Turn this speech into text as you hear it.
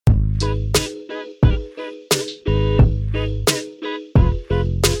Welcome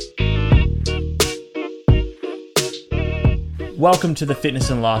to the Fitness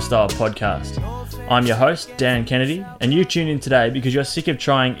and Lifestyle Podcast. I'm your host, Dan Kennedy, and you tune in today because you're sick of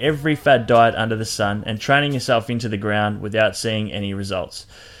trying every fad diet under the sun and training yourself into the ground without seeing any results.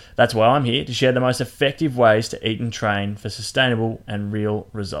 That's why I'm here to share the most effective ways to eat and train for sustainable and real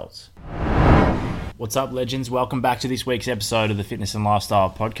results. What's up, legends? Welcome back to this week's episode of the Fitness and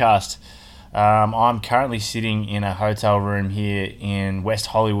Lifestyle Podcast. I'm currently sitting in a hotel room here in West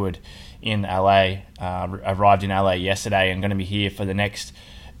Hollywood in LA. Arrived in LA yesterday and going to be here for the next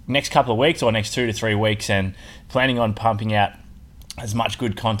couple of weeks or next 2 to 3 weeks, and planning on pumping out as much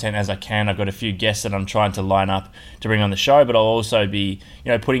good content as I can. I've got a few guests that I'm trying to line up to bring on the show, but I'll also be,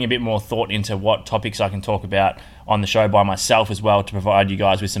 putting a bit more thought into what topics I can talk about on the show by myself as well to provide you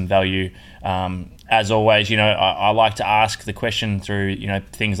guys with some value. As always, I like to ask the question through,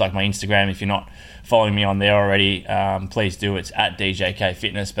 things like my Instagram. If you're not following me on there already, please do. It's at DJK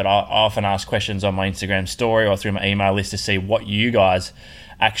Fitness. But I often ask questions on my Instagram story or through my email list to see what you guys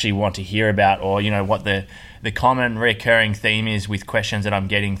actually want to hear about, or what the common recurring theme is with questions that I'm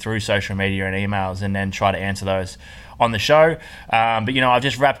getting through social media and emails, and then try to answer those on the show. But I've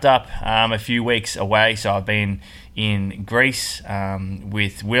just wrapped up a few weeks away, so I've been in Greece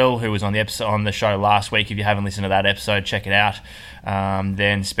with Will, who was on the show last week. If you haven't listened to that episode, check it out.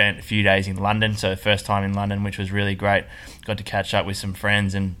 Then spent a few days in London, so first time in London, which was really great. Got to catch up with some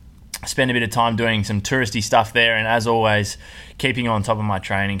friends and spend a bit of time doing some touristy stuff there, and as always, keeping on top of my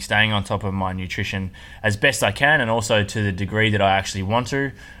training, staying on top of my nutrition as best I can, and also to the degree that I actually want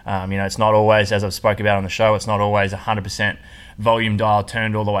to. It's not always, as I've spoke about on the show, it's not always 100% volume dial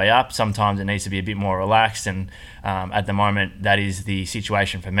turned all the way up. Sometimes it needs to be a bit more relaxed, and at the moment that is the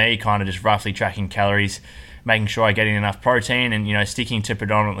situation for me, kind of just roughly tracking calories, making sure I get in enough protein, and sticking to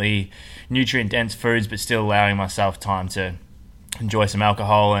predominantly nutrient-dense foods, but still allowing myself time to enjoy some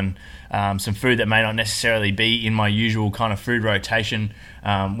alcohol and some food that may not necessarily be in my usual kind of food rotation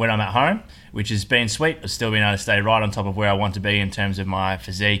when I'm at home, which has been sweet, but still being able to stay right on top of where I want to be in terms of my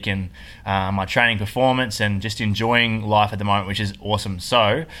physique and my training performance, and just enjoying life at the moment, which is awesome.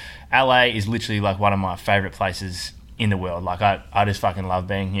 So LA is literally like one of my favorite places in the world. Like I just fucking love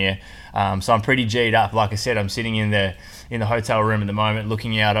being here. So I'm pretty G'd up. Like I said, I'm sitting in the hotel room at the moment,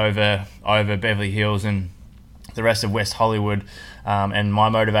 looking out over Beverly Hills and the rest of West Hollywood, and my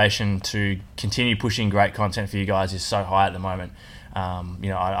motivation to continue pushing great content for you guys is so high at the moment.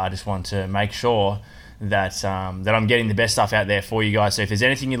 I just want to make sure that I'm getting the best stuff out there for you guys. So if there's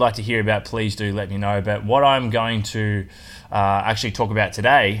anything you'd like to hear about, please do let me know. But what I'm going to actually talk about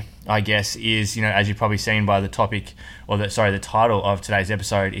today, I guess, is, as you've probably seen by the topic, or the title of today's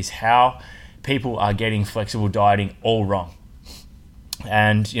episode, is how people are getting flexible dieting all wrong.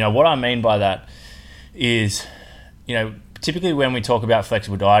 And what I mean by that is, typically when we talk about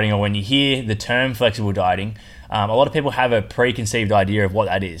flexible dieting, or when you hear the term flexible dieting, a lot of people have a preconceived idea of what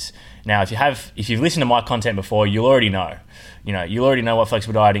that is. Now, if you've listened to my content before, you'll already know. You'll already know what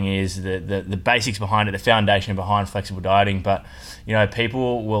flexible dieting is, the basics behind it, the foundation behind flexible dieting. But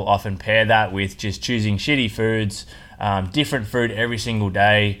people will often pair that with just choosing shitty foods, different food every single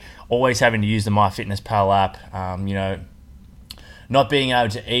day, always having to use the MyFitnessPal app. Not being able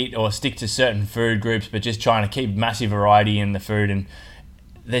to eat or stick to certain food groups, but just trying to keep massive variety in the food. And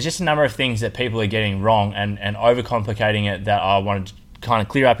there's just a number of things that people are getting wrong and overcomplicating it that I wanted to kind of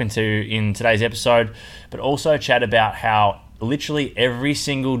clear up in today's episode, but also chat about how literally every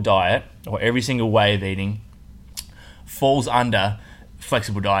single diet or every single way of eating falls under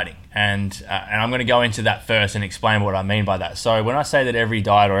flexible dieting. And I'm going to go into that first and explain what I mean by that. So when I say that every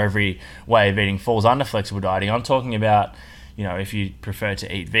diet or every way of eating falls under flexible dieting, I'm talking about if you prefer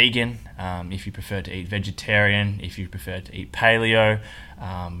to eat vegan, if you prefer to eat vegetarian, if you prefer to eat paleo,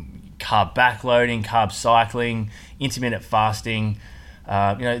 carb backloading, carb cycling, intermittent fasting,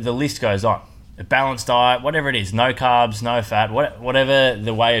 the list goes on. A balanced diet, whatever it is, no carbs, no fat, whatever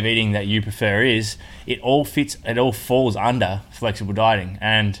the way of eating that you prefer is, it all falls under flexible dieting.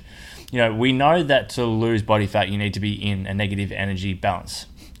 And, we know that to lose body fat, you need to be in a negative energy balance.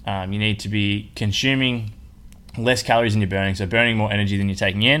 You need to be consuming less calories than you're burning, so burning more energy than you're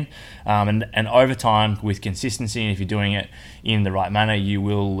taking in, and over time, with consistency, and if you're doing it in the right manner, you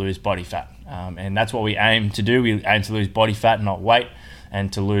will lose body fat, and that's what we aim to do. We aim to lose body fat, not weight,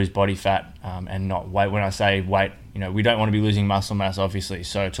 and to lose body fat and not weight. When I say weight, we don't want to be losing muscle mass, obviously.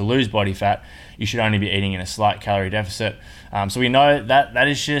 So to lose body fat, you should only be eating in a slight calorie deficit. So we know that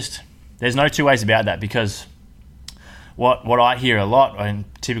is just, there's no two ways about that, because what I hear a lot, and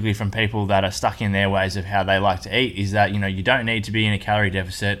typically from people that are stuck in their ways of how they like to eat, is that, you don't need to be in a calorie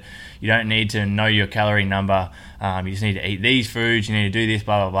deficit. You don't need to know your calorie number. You just need to eat these foods. You need to do this,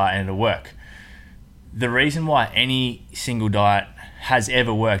 blah, blah, blah, and it'll work. The reason why any single diet has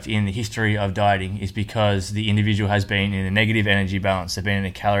ever worked in the history of dieting is because the individual has been in a negative energy balance. They've been in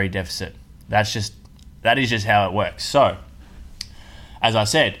a calorie deficit. That is just how it works. So, as I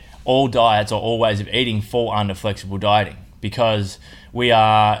said, all diets or all ways of eating fall under flexible dieting because we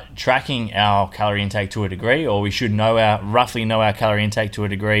are tracking our calorie intake to a degree, or we should roughly know our calorie intake to a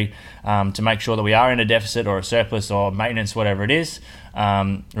degree to make sure that we are in a deficit or a surplus or maintenance, whatever it is.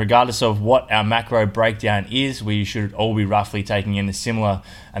 Regardless of what our macro breakdown is, we should all be roughly taking in a similar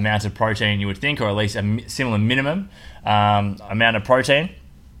amount of protein, you would think, or at least a similar minimum amount of protein.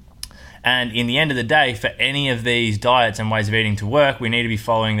 And in the end of the day, for any of these diets and ways of eating to work, we need to be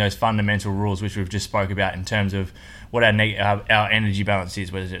following those fundamental rules, which we've just spoke about in terms of what our energy balance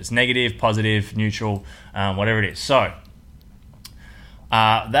is, whether it's negative, positive, neutral, whatever it is. So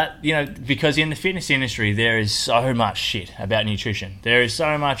because in the fitness industry, there is so much shit about nutrition. There is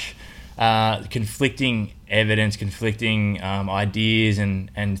so much conflicting evidence, conflicting ideas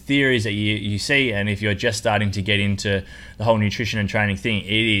and theories that you see. And if you're just starting to get into the whole nutrition and training thing,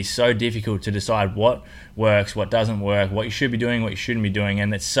 it is so difficult to decide what works, what doesn't work, what you should be doing, what you shouldn't be doing.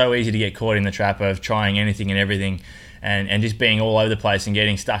 And it's so easy to get caught in the trap of trying anything and everything and just being all over the place and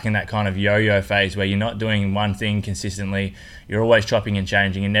getting stuck in that kind of yo-yo phase where you're not doing one thing consistently. You're always chopping and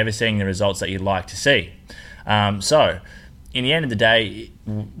changing and never seeing the results that you'd like to see. So in the end of the day,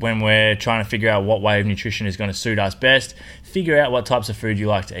 when we're trying to figure out what way of nutrition is going to suit us best, figure out what types of food you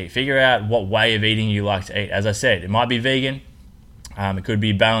like to eat. Figure out what way of eating you like to eat. As I said, it might be vegan. It could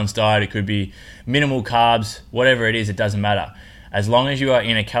be balanced diet. It could be minimal carbs. Whatever it is, it doesn't matter. As long as you are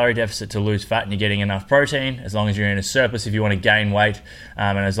in a calorie deficit to lose fat and you're getting enough protein, as long as you're in a surplus if you want to gain weight,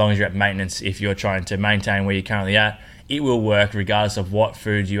 and as long as you're at maintenance if you're trying to maintain where you're currently at, it will work regardless of what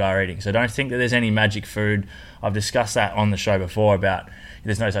foods you are eating. So don't think that there's any magic food. I've discussed that on the show before about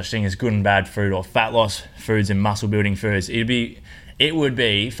there's no such thing as good and bad food or fat loss foods and muscle building foods. It would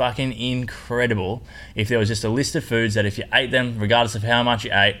be fucking incredible if there was just a list of foods that if you ate them, regardless of how much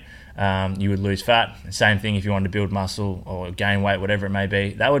you ate, you would lose fat. Same thing if you wanted to build muscle or gain weight, whatever it may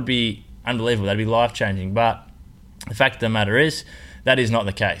be. That would be unbelievable. That'd be life-changing. But the fact of the matter is, that is not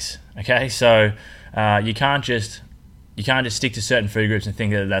the case. Okay, so you can't just stick to certain food groups and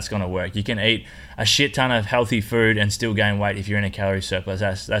think that that's going to work. You can eat a shit ton of healthy food and still gain weight if you're in a calorie surplus.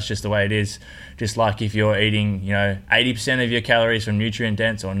 That's just the way it is. Just like if you're eating, 80% of your calories from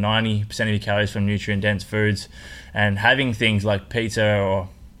nutrient-dense or 90% of your calories from nutrient-dense foods, and having things like pizza or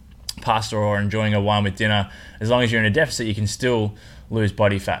pasta or enjoying a wine with dinner, as long as you're in a deficit, you can still lose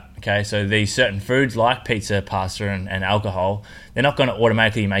body fat. Okay, so these certain foods like pizza, pasta, and alcohol, they're not going to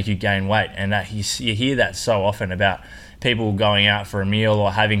automatically make you gain weight. And that you hear that so often about people going out for a meal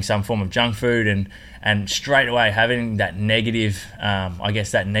or having some form of junk food and straight away having that negative,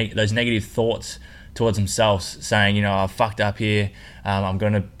 those negative thoughts towards themselves, saying, I've fucked up here. I'm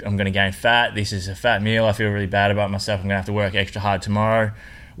gonna gain fat. This is a fat meal. I feel really bad about myself. I'm gonna have to work extra hard tomorrow.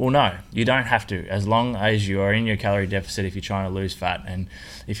 Well, no, you don't have to, as long as you are in your calorie deficit if you're trying to lose fat. And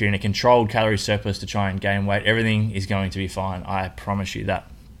if you're in a controlled calorie surplus to try and gain weight, everything is going to be fine. I promise you that.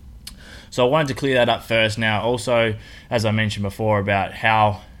 So I wanted to clear that up first. Now, also, as I mentioned before about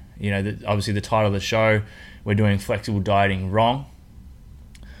how, obviously the title of the show, we're doing flexible dieting wrong.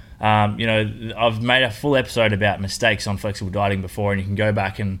 I've made a full episode about mistakes on flexible dieting before, and you can go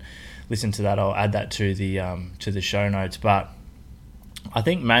back and listen to that. I'll add that to the show notes. But I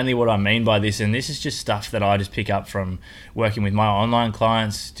think mainly what I mean by this, and this is just stuff that I just pick up from working with my online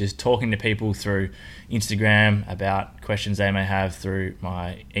clients, just talking to people through Instagram about questions they may have, through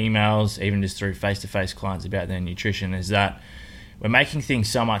my emails, even just through face-to-face clients about their nutrition, is that we're making things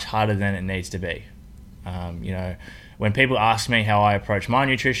so much harder than it needs to be. When people ask me how I approach my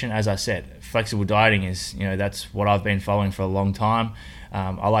nutrition, as I said, flexible dieting is, that's what I've been following for a long time.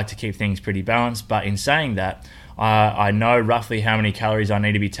 I like to keep things pretty balanced, but in saying that, I know roughly how many calories I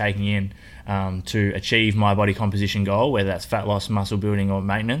need to be taking in to achieve my body composition goal, whether that's fat loss, muscle building, or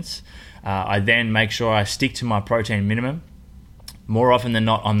maintenance. I then make sure I stick to my protein minimum. More often than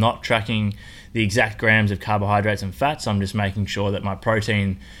not, I'm not tracking the exact grams of carbohydrates and fats. I'm just making sure that my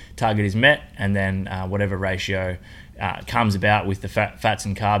protein target is met, and then whatever ratio comes about with the fats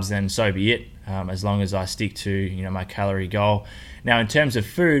and carbs, then so be it, as long as I stick to my calorie goal. Now, in terms of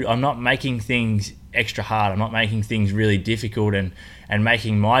food, I'm not making things extra hard. I'm not making things really difficult and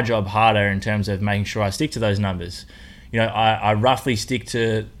making my job harder in terms of making sure I stick to those numbers. I roughly stick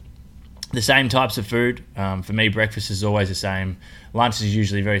to the same types of food. For me, breakfast is always the same. Lunch is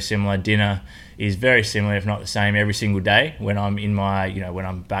usually very similar. Dinner is very similar, if not the same, every single day. When I'm when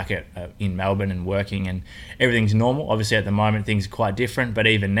I'm back in Melbourne and working, and everything's normal. Obviously, at the moment, things are quite different. But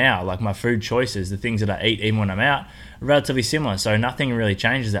even now, like my food choices, the things that I eat, even when I'm out, are relatively similar. So nothing really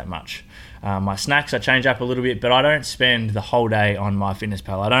changes that much. My snacks I change up a little bit, but I don't spend the whole day on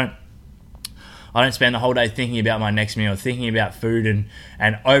MyFitnessPal. I don't spend the whole day thinking about my next meal, thinking about food and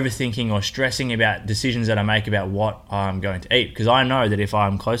overthinking or stressing about decisions that I make about what I'm going to eat. Because I know that if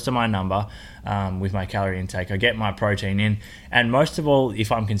I'm close to my number with my calorie intake, I get my protein in. And most of all,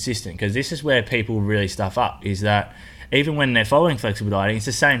 if I'm consistent, because this is where people really stuff up, is that even when they're following flexible dieting, it's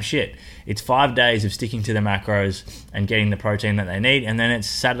the same shit. It's 5 days of sticking to the macros and getting the protein that they need. And then it's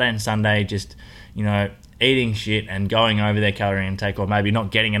Saturday and Sunday just, eating shit and going over their calorie intake, or maybe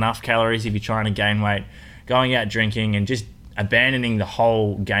not getting enough calories if you're trying to gain weight, going out drinking and just abandoning the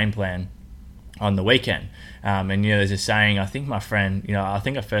whole game plan on the weekend. There's a saying, I think my friend, I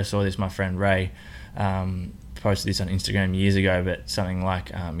think I first saw this, my friend Ray posted this on Instagram years ago, but something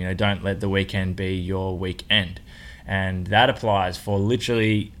like, don't let the weekend be your weekend. And that applies for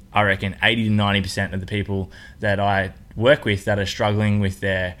literally, I reckon, 80 to 90% of the people that I work with that are struggling with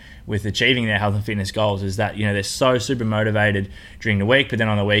achieving their health and fitness goals. Is that they're so super motivated during the week, but then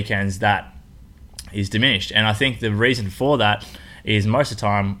on the weekends that is diminished. And I think the reason for that is most of the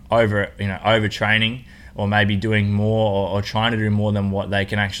time overtraining, or maybe doing more or trying to do more than what they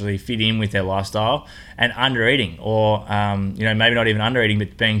can actually fit in with their lifestyle, and under-eating, or maybe not even under-eating,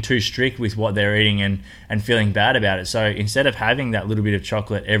 but being too strict with what they're eating and feeling bad about it. So instead of having that little bit of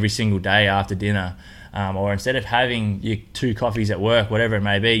chocolate every single day after dinner, or instead of having your 2 coffees at work, whatever it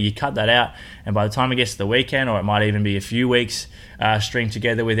may be, you cut that out, and by the time it gets to the weekend, or it might even be a few weeks stringed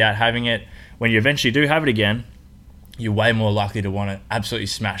together without having it, when you eventually do have it again, you're way more likely to want to absolutely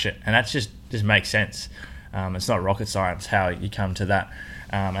smash it. And that's just makes sense. It's not rocket science how you come to that.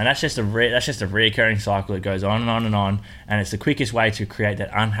 And that's just a reoccurring cycle. It goes on and on and on, and it's the quickest way to create that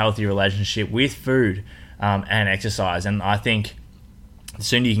unhealthy relationship with food and exercise. And I think the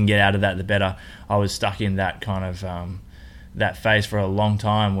sooner you can get out of that, the better. I was stuck in that kind of that phase for a long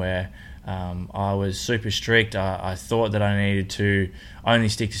time where I was super strict. I thought that I needed to only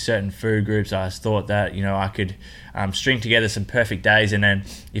stick to certain food groups. I thought that I could string together some perfect days, and then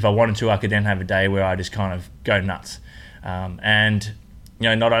if I wanted to, I could then have a day where I just kind of go nuts. And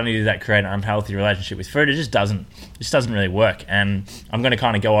not only did that create an unhealthy relationship with food, it just doesn't really work. And I'm going to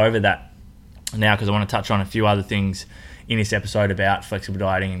kind of go over that now, because I want to touch on a few other things in this episode about flexible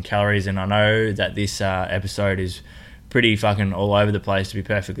dieting and calories. And I know that this episode is pretty fucking all over the place, to be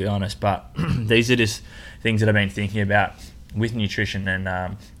perfectly honest, but these are just things that I've been thinking about with nutrition, and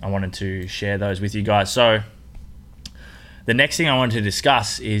I wanted to share those with you guys. So the next thing I wanted to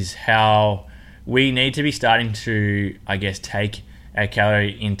discuss is how we need to be starting to, I guess, take our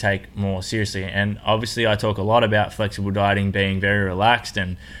calorie intake more seriously. And obviously I talk a lot about flexible dieting being very relaxed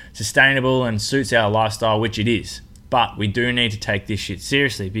and sustainable and suits our lifestyle, which it is. But we do need to take this shit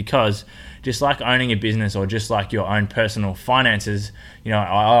seriously, because just like owning a business, or just like your own personal finances, I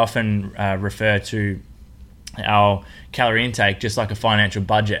often refer to our calorie intake just like a financial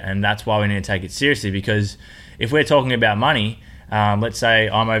budget. And that's why we need to take it seriously, because if we're talking about money, let's say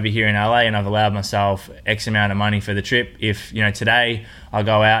I'm over here in LA and I've allowed myself X amount of money for the trip. If today I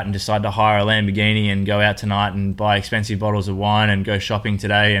go out and decide to hire a Lamborghini and go out tonight and buy expensive bottles of wine and go shopping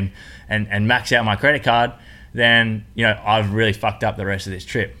today and max out my credit card, then I've really fucked up the rest of this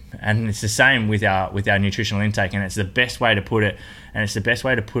trip. And it's the same with our nutritional intake, and it's the best way to put it, and it's the best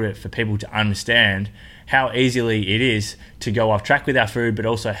way to put it for people to understand how easily it is to go off track with our food, but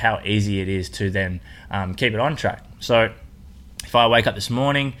also how easy it is to then keep it on track. So if I wake up this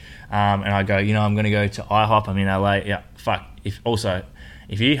morning and I go, I'm going to go to IHOP, I'm in LA,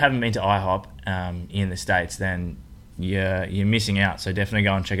 if you haven't been to IHOP in the States, then you're missing out. So definitely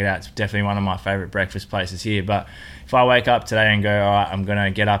go and check it out. It's definitely one of my favorite breakfast places here. But if I wake up today and go, all right, I'm going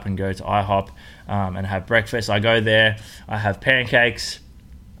to get up and go to IHOP and have breakfast, I go there, I have pancakes,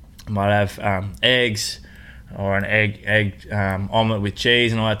 I might have eggs, or an egg omelette with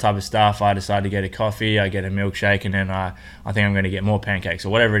cheese and all that type of stuff. I decide to get a coffee, I get a milkshake, and then I think I'm going to get more pancakes or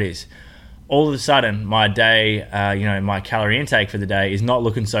whatever it is. All of a sudden, my day, my calorie intake for the day is not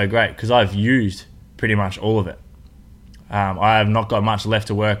looking so great, because I've used pretty much all of it. I have not got much left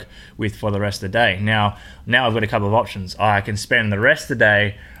to work with for the rest of the day. Now I've got a couple of options. I can spend the rest of the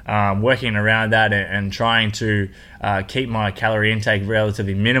day working around that and trying to keep my calorie intake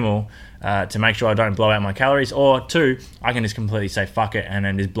relatively minimal to make sure I don't blow out my calories. Or 2, I can just completely say fuck it and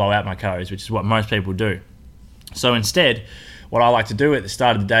then just blow out my calories, which is what most people do. So instead, what I like to do at the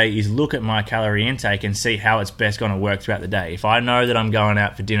start of the day is look at my calorie intake and see how it's best going to work throughout the day. If I know that I'm going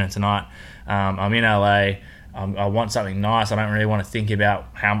out for dinner tonight, I'm in LA, I want something nice, I don't really want to think about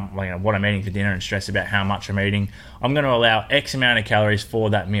what I'm eating for dinner and stress about how much I'm eating, I'm going to allow X amount of calories for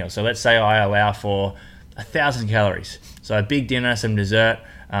that meal. So let's say I allow for 1,000 calories. So a big dinner, some dessert,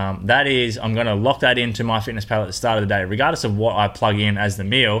 I'm going to lock that into MyFitnessPal at the start of the day. Regardless of what I plug in as the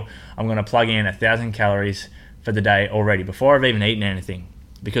meal, I'm going to plug in 1,000 calories for the day already before I've even eaten anything.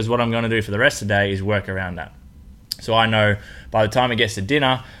 Because what I'm going to do for the rest of the day is work around that. So I know by the time it gets to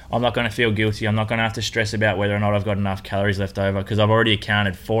dinner, I'm not going to feel guilty. I'm not going to have to stress about whether or not I've got enough calories left over because I've already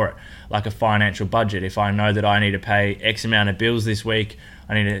accounted for it, like a financial budget. If I know that I need to pay X amount of bills this week,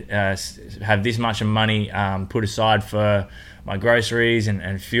 I need to have this much of money put aside for my groceries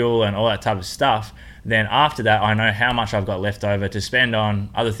and fuel and all that type of stuff, then after that I know how much I've got left over to spend on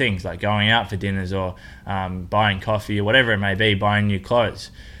other things like going out for dinners or buying coffee or whatever it may be, buying new clothes.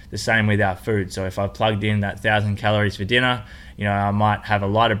 The same with our food. So if I've plugged in that 1,000 calories for dinner, I might have a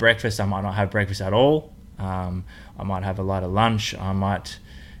lighter breakfast, I might not have breakfast at all, I might have a lighter lunch, I might...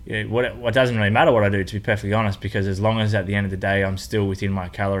 What doesn't really matter what I do, to be perfectly honest, because as long as at the end of the day I'm still within my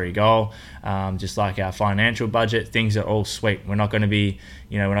calorie goal, just like our financial budget, things are all sweet. We're not going to be,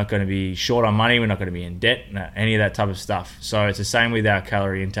 we're not going to be short on money. We're not going to be in debt, any of that type of stuff. So it's the same with our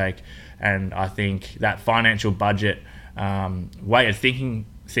calorie intake, and I think that financial budget way of thinking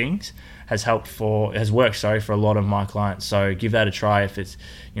things has worked for a lot of my clients. So give that a try. If it's,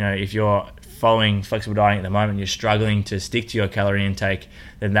 if you're following flexible dieting at the moment, you're struggling to stick to your calorie intake,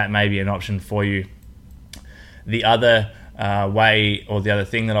 then that may be an option for you. The other way, or the other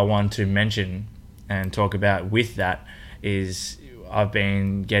thing that I want to mention and talk about with that is I've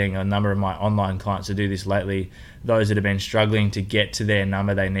been getting a number of my online clients to do this lately, those that have been struggling to get to their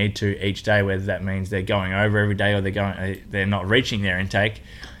number they need to each day, whether that means they're going over every day or they're not reaching their intake,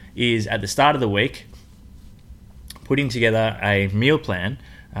 is at the start of the week putting together a meal plan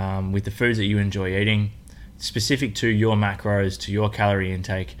with the foods that you enjoy eating, specific to your macros, to your calorie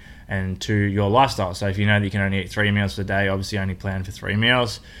intake, and to your lifestyle. So if you know that you can only eat 3 meals a day, obviously only plan for 3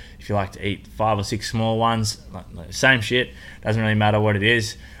 meals. If you like to eat 5 or 6 small ones, same shit, doesn't really matter what it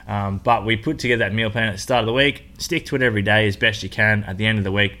is. But we put together that meal plan at the start of the week, stick to it every day as best you can. At the end of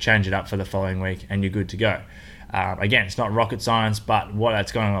the week, change it up for the following week, and you're good to go. Again, it's not rocket science, but what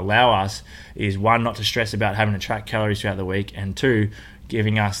that's going to allow us is, 1, not to stress about having to track calories throughout the week, and 2,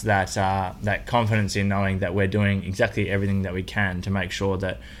 giving us that confidence in knowing that we're doing exactly everything that we can to make sure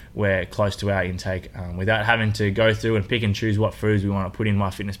that we're close to our intake without having to go through and pick and choose what foods we want to put in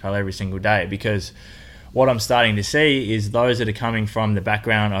MyFitnessPal every single day. Because what I'm starting to see is those that are coming from the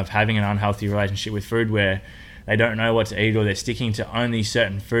background of having an unhealthy relationship with food, where they don't know what to eat, or they're sticking to only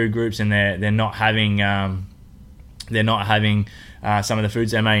certain food groups, and they're not having some of the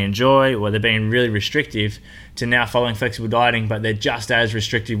foods they may enjoy, or they're being really restrictive, to now following flexible dieting, but they're just as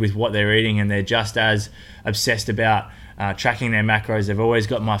restrictive with what they're eating, and they're just as obsessed about tracking their macros. They've always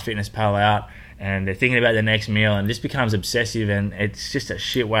got MyFitnessPal out, and they're thinking about their next meal, and this becomes obsessive, and it's just a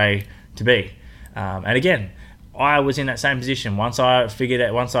shit way to be. And again, I was in that same position. Once I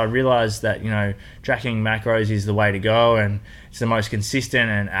realized that, tracking macros is the way to go, and it's the most consistent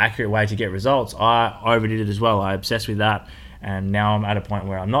and accurate way to get results, I overdid it as well. I obsessed with that, and now I'm at a point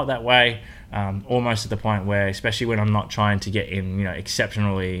where I'm not that way. Almost at the point where, especially when I'm not trying to get in,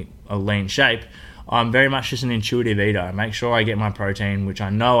 exceptionally a lean shape, I'm very much just an intuitive eater. I make sure I get my protein, which I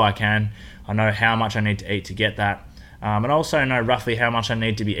know I can. I know how much I need to eat to get that. And I also know roughly how much I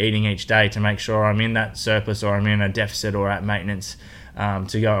need to be eating each day to make sure I'm in that surplus, or I'm in a deficit, or at maintenance,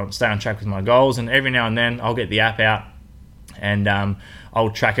 to go stay on track with my goals. And every now and then I'll get the app out, and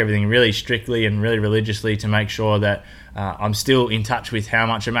I'll track everything really strictly and really religiously to make sure that I'm still in touch with how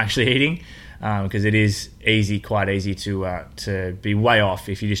much I'm actually eating, because it is quite easy to be way off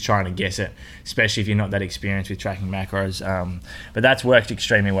if you're just trying to guess it, especially if you're not that experienced with tracking macros. But that's worked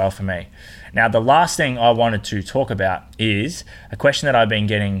extremely well for me. Now, the last thing I wanted to talk about is a question that I've been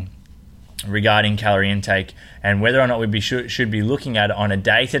getting regarding calorie intake, and whether or not we should be looking at it on a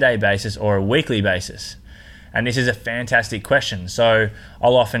day-to-day basis or a weekly basis. And this is a fantastic question. So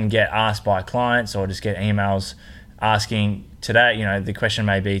I'll often get asked by clients, or just get emails asking, today, the question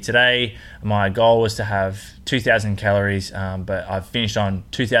may be, today my goal was to have 2,000 calories, but I've finished on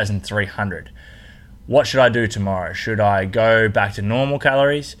 2,300. What should I do tomorrow? Should I go back to normal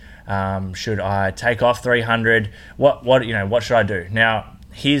calories? Should I take off 300? What should I do? Now,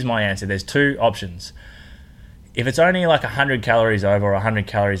 here's my answer. There's 2 options. If it's only like 100 calories over or 100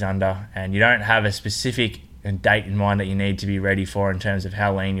 calories under, and you don't have a specific date in mind that you need to be ready for in terms of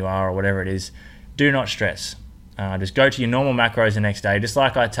how lean you are or whatever it is, do not stress. Just go to your normal macros the next day, just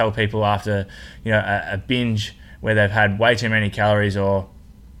like I tell people after a binge where they've had way too many calories, or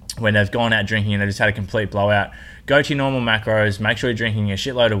when they've gone out drinking and they just had a complete blowout. Go to your normal macros, make sure you're drinking a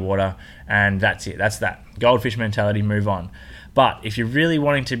shitload of water, and that's it. That's that. Goldfish mentality, move on. But if you're really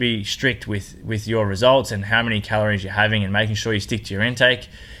wanting to be strict with your results and how many calories you're having and making sure you stick to your intake,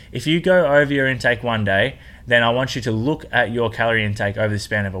 if you go over your intake one day, then I want you to look at your calorie intake over the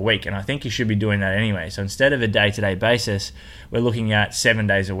span of a week. And I think you should be doing that anyway. So instead of a day-to-day basis, we're looking at 7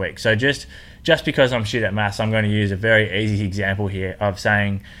 days a week. So just because I'm shit at maths, I'm going to use a very easy example here of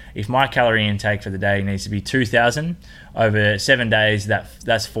saying if my calorie intake for the day needs to be 2,000 over 7 days,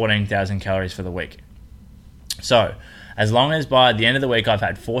 that's 14,000 calories for the week. So as long as by the end of the week I've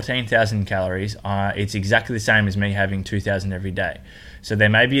had 14,000 calories, it's exactly the same as me having 2,000 every day. So there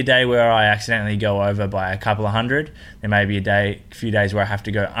may be a day where I accidentally go over by a couple of hundred. There may be a few days where I have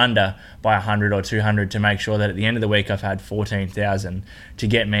to go under by 100 or 200 to make sure that at the end of the week I've had 14,000 to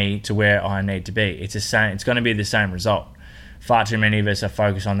get me to where I need to be. It's going to be the same result. Far too many of us are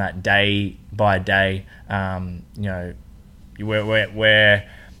focused on that day by day. Where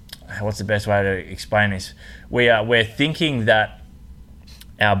what's the best way to explain this? We're thinking that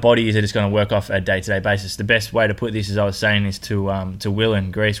our bodies are just going to work off a day-to-day basis. The best way to put this, as I was saying, is to Will in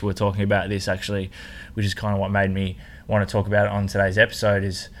Greece. We were talking about this actually, which is kind of what made me want to talk about it on today's episode.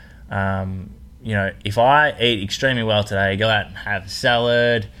 Is if I eat extremely well today, go out and have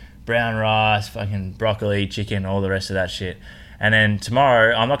salad, brown rice, fucking broccoli, chicken, all the rest of that shit, and then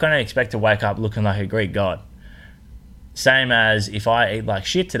tomorrow I'm not going to expect to wake up looking like a Greek god. Same as if I eat like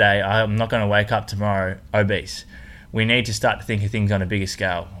shit today, I'm not going to wake up tomorrow obese. We need to start to think of things on a bigger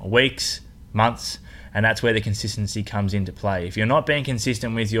scale, weeks, months, and that's where the consistency comes into play. If you're not being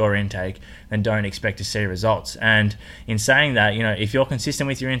consistent with your intake, then don't expect to see results. And in saying that, if you're consistent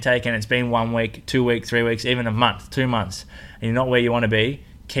with your intake and it's been 1 week, 2 weeks, 3 weeks, even a month, 2 months, and you're not where you want to be,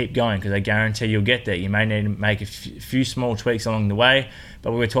 keep going, because I guarantee you'll get there. You may need to make a few small tweaks along the way,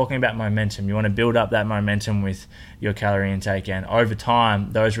 but we were talking about momentum. You want to build up that momentum with your calorie intake, and over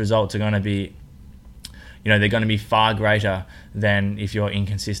time, those results are going to be they're going to be far greater than if you're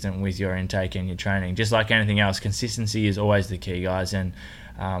inconsistent with your intake and your training. Just like anything else, consistency is always the key, guys. And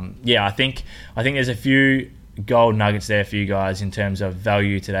I think there's a few gold nuggets there for you guys in terms of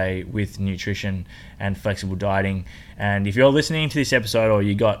value today with nutrition and flexible dieting. And if you're listening to this episode, or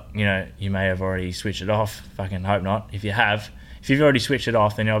you may have already switched it off. Fucking hope not. If you've already switched it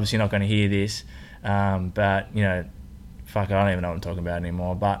off, then you're obviously not going to hear this. But fuck, I don't even know what I'm talking about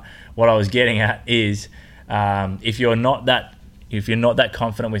anymore. But what I was getting at is, if you're not that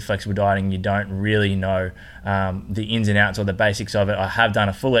confident with flexible dieting, you don't really know the ins and outs or the basics of it. I have done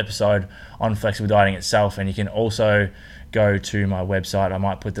a full episode on flexible dieting itself, and you can also go to my website. I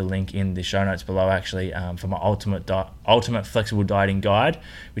might put the link in the show notes below actually, for my ultimate flexible dieting guide,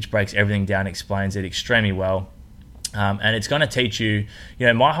 which breaks everything down, explains it extremely well. And it's going to teach you,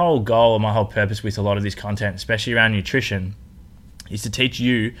 my whole goal or my whole purpose with a lot of this content, especially around nutrition, is to teach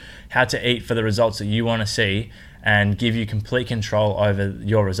you how to eat for the results that you want to see, and give you complete control over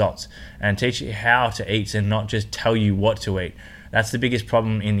your results, and teach you how to eat and not just tell you what to eat. That's the biggest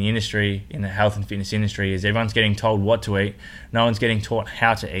problem in the industry, in the health and fitness industry, is everyone's getting told what to eat. No one's getting taught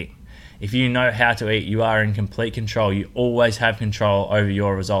how to eat. If you know how to eat, you are in complete control. You always have control over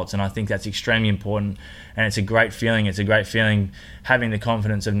your results, and I think that's extremely important, and it's a great feeling. It's a great feeling having the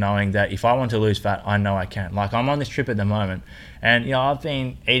confidence of knowing that if I want to lose fat, I know I can. Like, I'm on this trip at the moment, and I've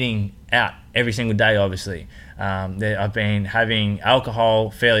been eating out every single day, obviously. I've been having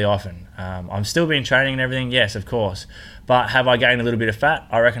alcohol fairly often. I'm still been training and everything, yes, of course. But have I gained a little bit of fat?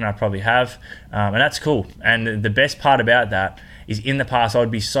 I reckon I probably have, and that's cool. And the best part about that is, in the past, I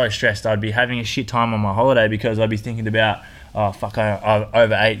would be so stressed. I'd be having a shit time on my holiday because I'd be thinking about, oh, fuck, I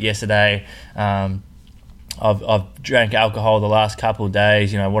overate yesterday. I've drank alcohol the last couple of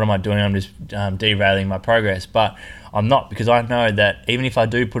days. What am I doing? I'm just derailing my progress. But I'm not, because I know that even if I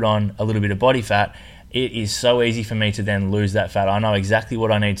do put on a little bit of body fat, it is so easy for me to then lose that fat. I know exactly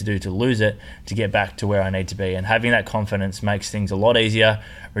what I need to do to lose it, to get back to where I need to be. And having that confidence makes things a lot easier,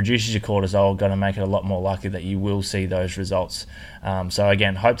 reduces your cortisol, going to make it a lot more likely that you will see those results. So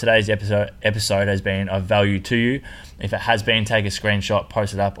again, hope today's episode has been of value to you. If it has been, take a screenshot,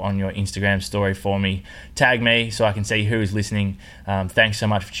 post it up on your Instagram story for me. Tag me so I can see who is listening. Thanks so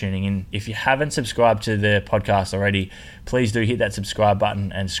much for tuning in. If you haven't subscribed to the podcast already, please do hit that subscribe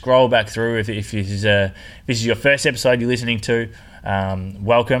button and scroll back through. If this is your first episode you're listening to,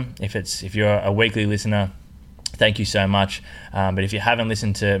 welcome. If you're a weekly listener, thank you so much. But if you haven't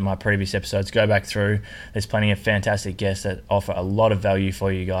listened to my previous episodes, go back through. There's plenty of fantastic guests that offer a lot of value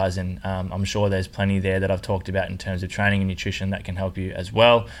for you guys, and I'm sure there's plenty there that I've talked about in terms of training and nutrition that can help you as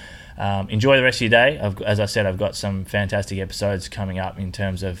well. Enjoy the rest of your day. As I said, I've got some fantastic episodes coming up in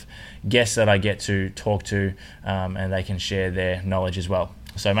terms of guests that I get to talk to, and they can share their knowledge as well.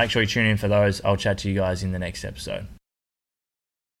 So make sure you tune in for those. I'll chat to you guys in the next episode.